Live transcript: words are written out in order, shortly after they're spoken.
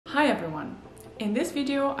Hi everyone! In this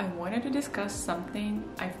video I wanted to discuss something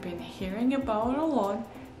I've been hearing about a lot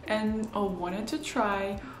and I wanted to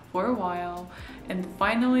try for a while and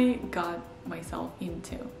finally got myself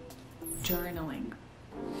into journaling.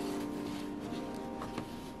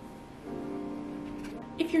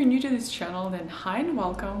 If you're new to this channel, then hi and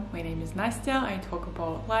welcome. My name is Nastya. I talk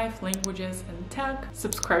about life, languages and tech.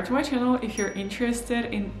 Subscribe to my channel if you're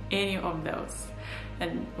interested in any of those.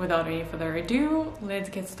 And without any further ado, let's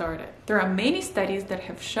get started. There are many studies that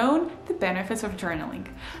have shown the benefits of journaling.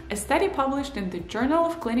 A study published in the Journal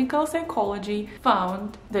of Clinical Psychology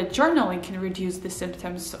found that journaling can reduce the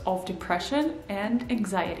symptoms of depression and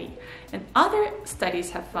anxiety. And other studies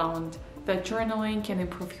have found that journaling can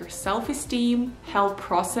improve your self-esteem, help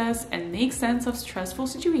process and make sense of stressful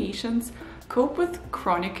situations, cope with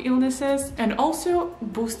chronic illnesses, and also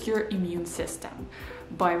boost your immune system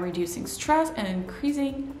by reducing stress and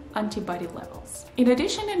increasing antibody levels. In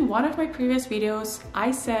addition, in one of my previous videos,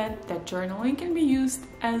 I said that journaling can be used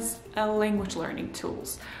as a language learning tool.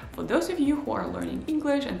 For those of you who are learning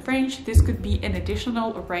English and French, this could be an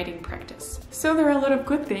additional writing practice. So there are a lot of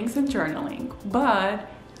good things in journaling, but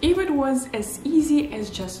if it was as easy as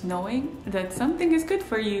just knowing that something is good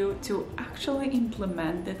for you to actually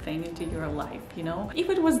implement the thing into your life, if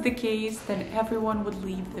it was the case, then everyone would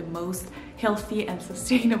live the most healthy and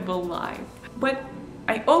sustainable life. But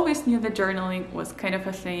I always knew that journaling was kind of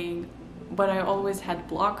a thing, but I always had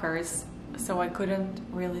blockers, so I couldn't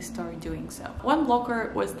really start doing so. One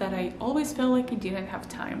blocker was that I always felt like I didn't have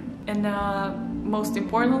time. And most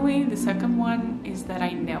importantly, the second one is that I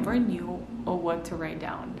never knew what to write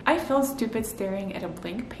down. I felt stupid staring at a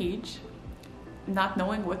blank page, not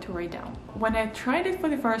knowing what to write down. When I tried it for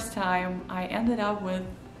the first time, I ended up with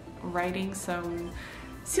writing some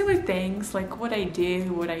silly things like what I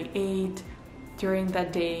did, what I ate during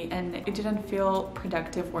that day, and it didn't feel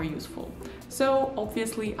productive or useful. So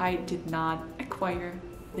obviously I did not acquire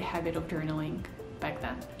the habit of journaling back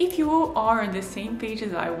then. If you are on the same page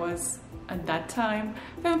as I was at that time,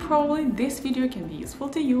 then probably this video can be useful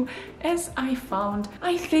to you, as I found,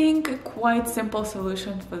 I think, a quite simple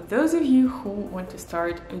solution for those of you who want to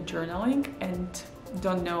start journaling and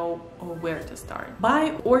don't know where to start.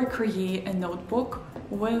 Buy or create a notebook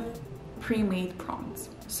with pre-made prompts.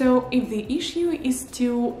 So if the issue is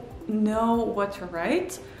to know what to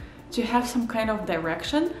write, to have some kind of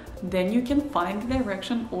direction, then you can find the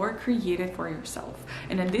direction or create it for yourself.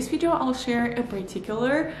 And in this video, I'll share a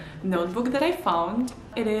particular notebook that I found.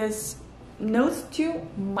 It is Notes to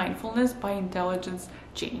Mindfulness by Intelligence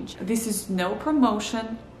Change. This is no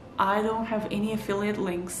promotion. I don't have any affiliate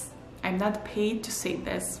links. I'm not paid to say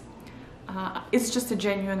this. It's just a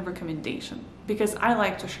genuine recommendation because I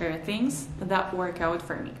like to share things that work out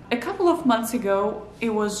for me. A couple of months ago,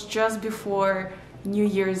 it was just before New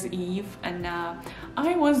Year's Eve, and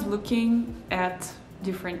I was looking at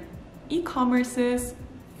different e-commerces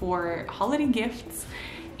for holiday gifts,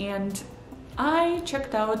 and I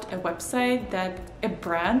checked out a website, a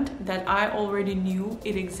brand that I already knew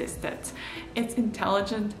it existed. It's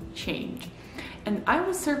Intelligent Change. And I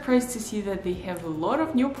was surprised to see that they have a lot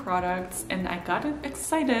of new products, and I got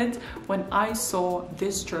excited when I saw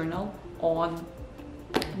this journal on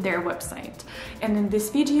their website. And in this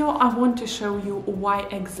video, I want to show you why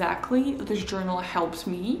exactly this journal helps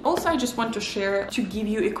me. Also, I just want to share to give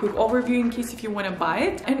you a quick overview in case if you want to buy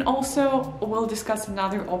it. And also we'll discuss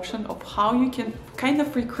another option of how you can kind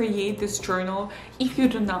of recreate this journal if you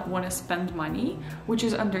do not want to spend money, which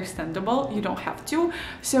is understandable. You don't have to.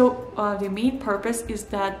 So the main purpose is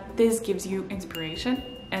that this gives you inspiration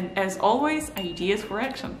and, as always, ideas for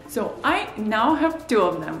action. So I now have two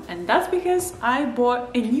of them, and that's because I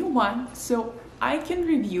bought a new one so I can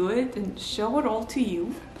review it and show it all to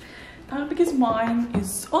you, because mine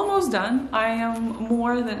is almost done. I am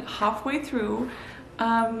more than halfway through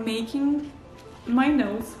making my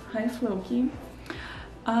notes. Hi Floki.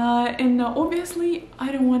 And obviously I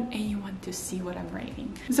don't want anyone to see what I'm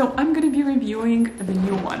writing, so I'm gonna be reviewing the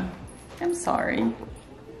new one. I'm sorry,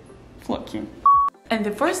 Floki. And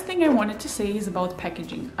the first thing I wanted to say is about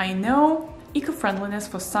packaging. I know eco-friendliness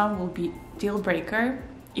for some will be deal breaker.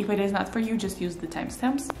 If it is not for you, just use the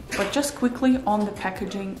timestamps. But just quickly on the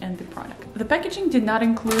packaging and the product. The packaging did not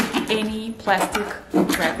include any plastic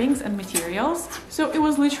wrappings and materials, so it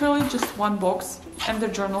was literally just one box and the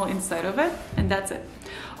journal inside of it, and that's it.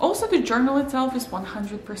 Also, the journal itself is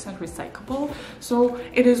 100% recyclable, so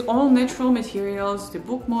it is all natural materials, the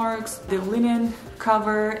bookmarks, the linen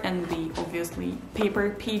cover, and the obviously paper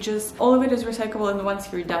pages. All of it is recyclable, and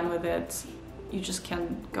once you're done with it, you just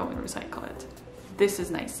can go and recycle it. this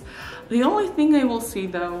is nice. The only thing I will say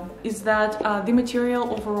though is that the material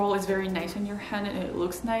overall is very nice on your hand and it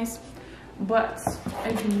looks nice, but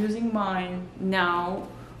I've been using mine now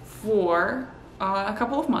for a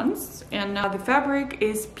couple of months, and the fabric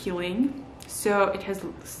is peeling, so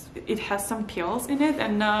it has some peels in it,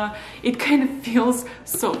 and it kind of feels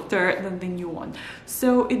softer than the new one. So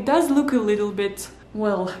it does look a little bit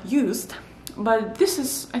well used, but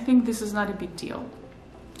I think this is not a big deal.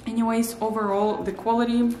 Anyways, overall the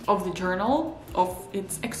quality of the journal, of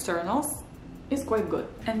its externals, is quite good.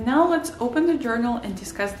 And now let's open the journal and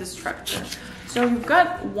discuss the structure. So you've got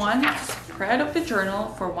one spread of the journal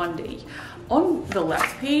for one day. On the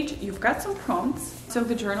left page, you've got some prompts. So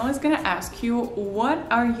the journal is gonna ask you, what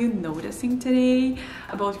are you noticing today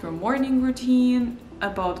about your morning routine,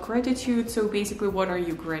 about gratitude. So basically, what are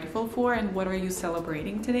you grateful for and what are you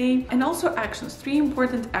celebrating today? And also actions, 3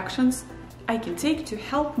 important actions I can take to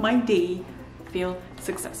help my day feel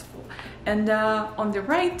successful. And on the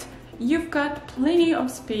right, you've got plenty of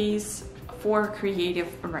space for creative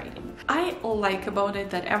writing. I like about it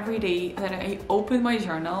that every day that I open my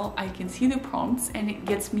journal, I can see the prompts and it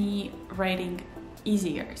gets me writing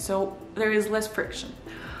easier. So there is less friction.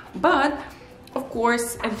 But of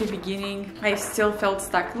course, at the beginning, I still felt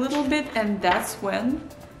stuck a little bit, and that's when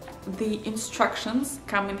the instructions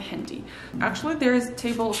come in handy. Actually, there is a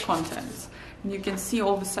table of contents and you can see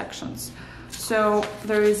all the sections. So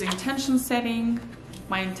there is intention setting.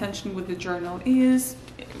 My intention with the journal is,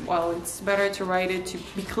 well, it's better to write it to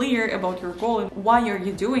be clear about your goal and why are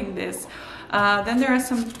you doing this. Then there are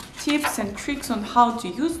some tips and tricks on how to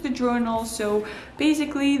use the journal. So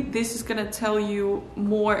basically, this is gonna tell you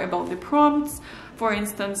more about the prompts. For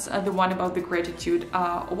instance, the one about the gratitude.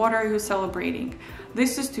 What are you celebrating?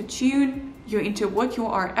 This is to tune you into what you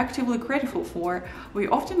are actively grateful for. We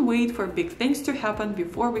often wait for big things to happen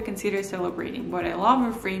before we consider celebrating, but I love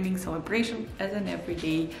reframing celebration as an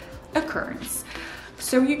everyday occurrence.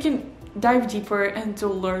 So you can dive deeper and to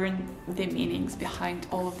learn the meanings behind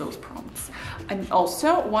all of those prompts. And also,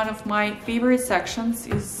 one of my favorite sections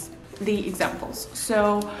is the examples. So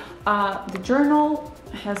the journal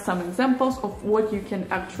has some examples of what you can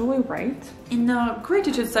actually write. In the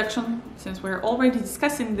gratitude section, since we're already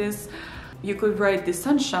discussing this, you could write the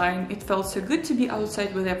sunshine. It felt so good to be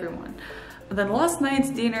outside with everyone. Then last night's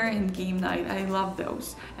dinner and game night, I love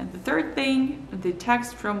those. And the third thing, the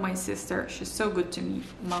text from my sister, she's so good to me,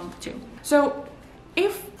 mom too. So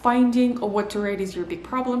if finding what to write is your big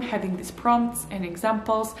problem, having these prompts and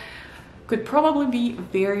examples could probably be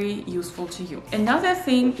very useful to you. Another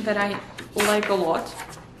thing that I like a lot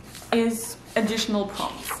is additional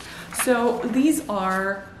prompts. So these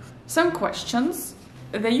are some questions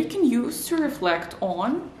that you can use to reflect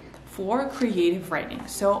on for creative writing.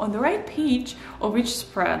 So on the right page of each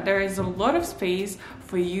spread, there is a lot of space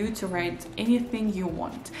for you to write anything you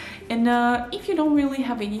want. And if you don't really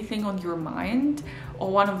have anything on your mind, or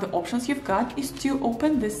one of the options you've got is to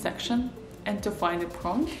open this section and to find a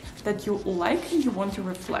prompt that you like and you want to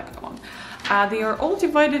reflect on. They are all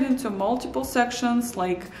divided into multiple sections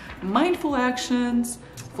like mindful actions,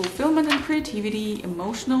 fulfillment and creativity,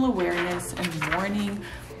 emotional awareness, and morning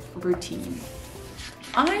routine.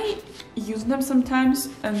 I use them sometimes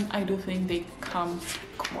and I do think they come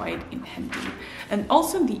quite in handy. And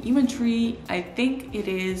also the imagery, I think it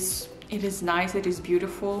is nice, it is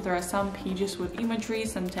beautiful. There are some pages with imagery,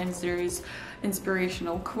 sometimes there is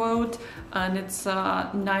inspirational quote, and it's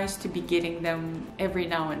nice to be getting them every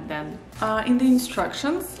now and then. In the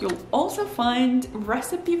instructions, you'll also find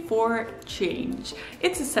recipe for change.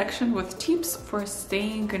 It's a section with tips for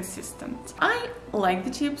staying consistent. I like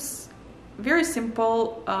the tips. Very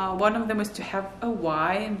simple. One of them is to have a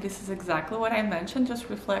why, and this is exactly what I mentioned. Just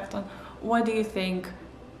reflect on what do you think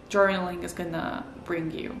journaling is gonna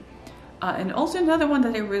bring you. And also another one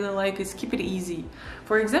that I really like is keep it easy.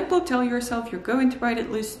 For example, tell yourself you're going to write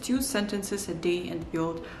at least 2 sentences a day and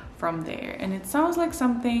build from there. And it sounds like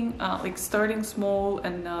something like starting small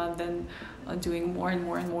and then doing more and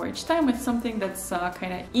more and more each time. It's something that's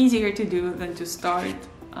kind of easier to do than to start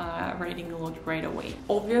writing a lot right away.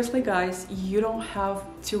 Obviously, guys, you don't have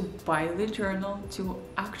to buy the journal to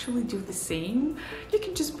actually do the same. You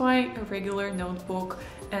can just buy a regular notebook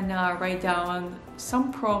and write down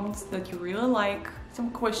some prompts that you really like, some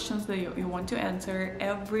questions that you want to answer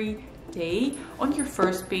every day on your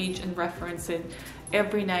first page and reference it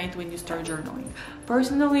every night when you start journaling.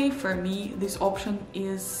 Personally, for me, this option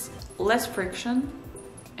is less friction,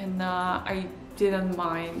 and I didn't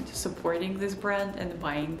mind supporting this brand and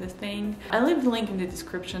buying this thing. I leave the link in the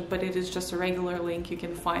description, but it is just a regular link. You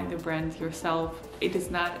can find the brand yourself. It is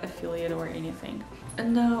not affiliate or anything.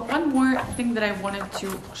 And one more thing that I wanted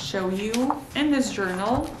to show you in this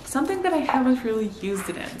journal, something that I haven't really used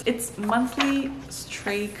it in. It's monthly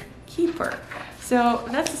streak keeper. So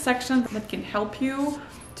that's a section that can help you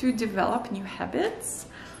to develop new habits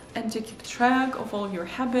and to keep track of all your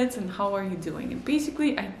habits and how are you doing. And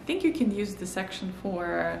basically, I think you can use the section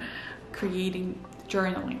for creating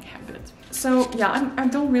journaling habits. So yeah, I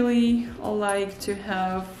don't really like to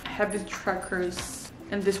have habit trackers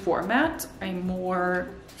in this format. I'm more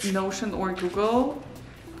Notion or Google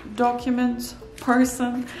document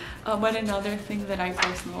person. But another thing that I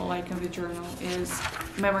personally like in the journal is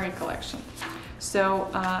memory collection. So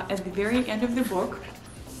at the very end of the book,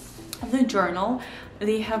 the journal,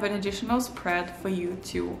 they have an additional spread for you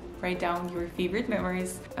to write down your favorite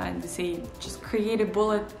memories and say just create a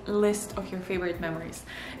bullet list of your favorite memories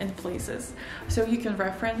and places. So you can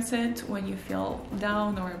reference it when you feel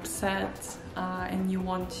down or upset and you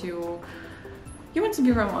want to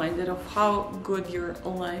be reminded of how good your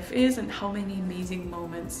life is and how many amazing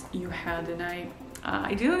moments you had. And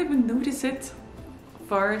I didn't even notice it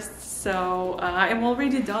first, so I'm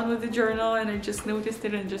already done with the journal and I just noticed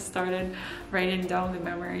it and just started writing down the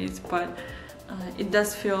memories, but it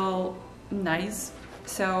does feel nice.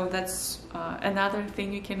 So that's another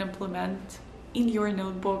thing you can implement in your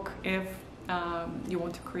notebook if you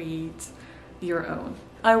want to create your own.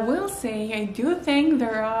 I will say I do think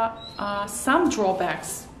there are some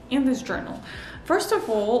drawbacks in this journal. First of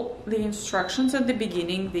all, the instructions at the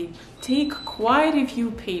beginning, they take quite a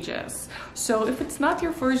few pages. So if it's not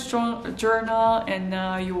your first journal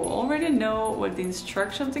and you already know what the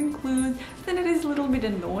instructions include, then it is a little bit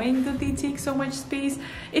annoying that they take so much space.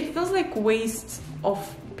 It feels like waste of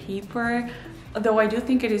paper, though I do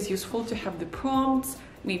think it is useful to have the prompts,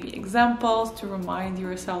 maybe examples to remind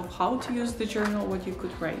yourself how to use the journal, what you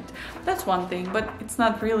could write. That's one thing, but it's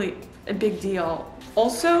not really a big deal.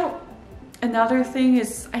 Also, another thing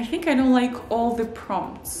is I think I don't like all the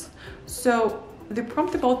prompts. So the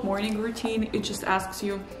prompt about morning routine, it just asks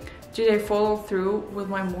you, did I follow through with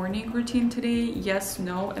my morning routine today? Yes,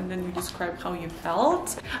 no, and then you describe how you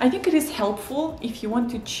felt. I think it is helpful if you want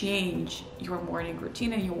to change your morning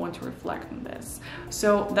routine and you want to reflect on this.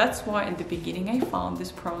 So that's why at the beginning I found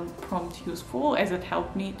this prompt useful, as it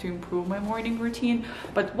helped me to improve my morning routine.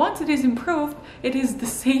 But once it is improved, it is the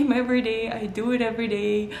same every day. I do it every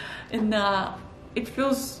day, and it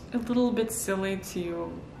feels a little bit silly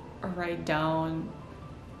to write down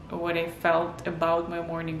what I felt about my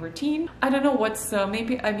morning routine. I don't know what's,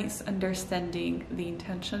 maybe I'm misunderstanding the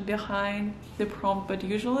intention behind the prompt, but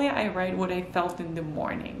usually I write what I felt in the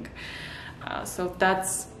morning. So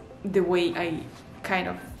that's the way I kind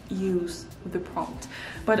of use the prompt.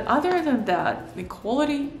 But other than that, the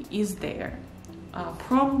quality is there.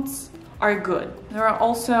 Prompts are good. There are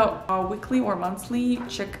also weekly or monthly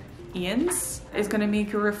check-ins. It's gonna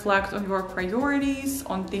make you reflect on your priorities,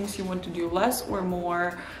 on things you want to do less or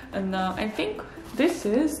more, and I think this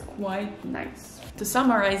is quite nice. To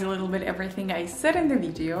summarize a little bit everything I said in the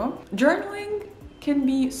video, journaling can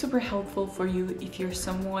be super helpful for you if you're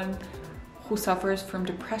someone who suffers from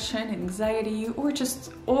depression, anxiety, or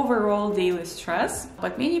just overall daily stress.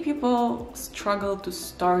 But many people struggle to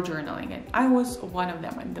start journaling, and I was one of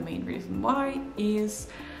them, and the main reason why is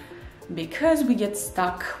because we get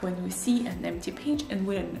stuck when we see an empty page and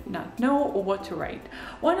we do not know what to write.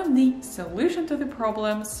 One of the solutions to the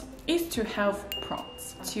problems is to have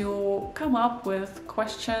prompts, to come up with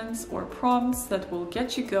questions or prompts that will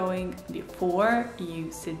get you going before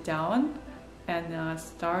you sit down and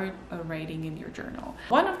start writing in your journal.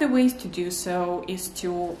 One of the ways to do so is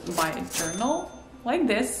to buy a journal like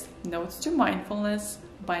this, Notes to Mindfulness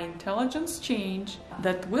by Intelligence Change,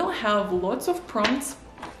 that will have lots of prompts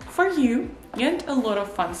for you and a lot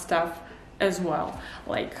of fun stuff as well,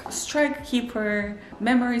 like strike keeper,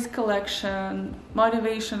 memories collection,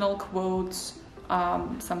 motivational quotes,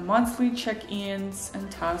 some monthly check-ins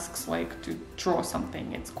and tasks like to draw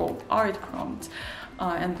something. It's called art prompt,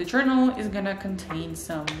 and the journal is gonna contain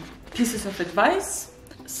some pieces of advice,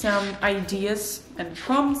 some ideas and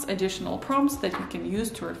prompts, additional prompts that you can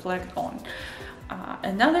use to reflect on.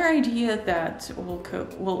 Another idea that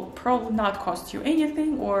will probably not cost you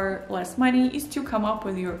anything or less money is to come up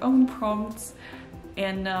with your own prompts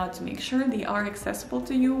and to make sure they are accessible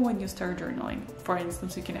to you when you start journaling. For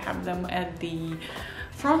instance, you can have them at the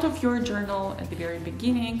front of your journal at the very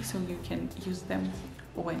beginning, so you can use them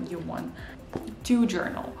when you want to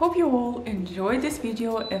journal. Hope you all enjoyed this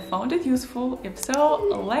video and found it useful. If so,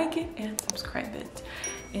 like it and subscribe it.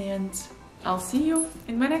 And I'll see you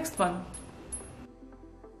in my next one.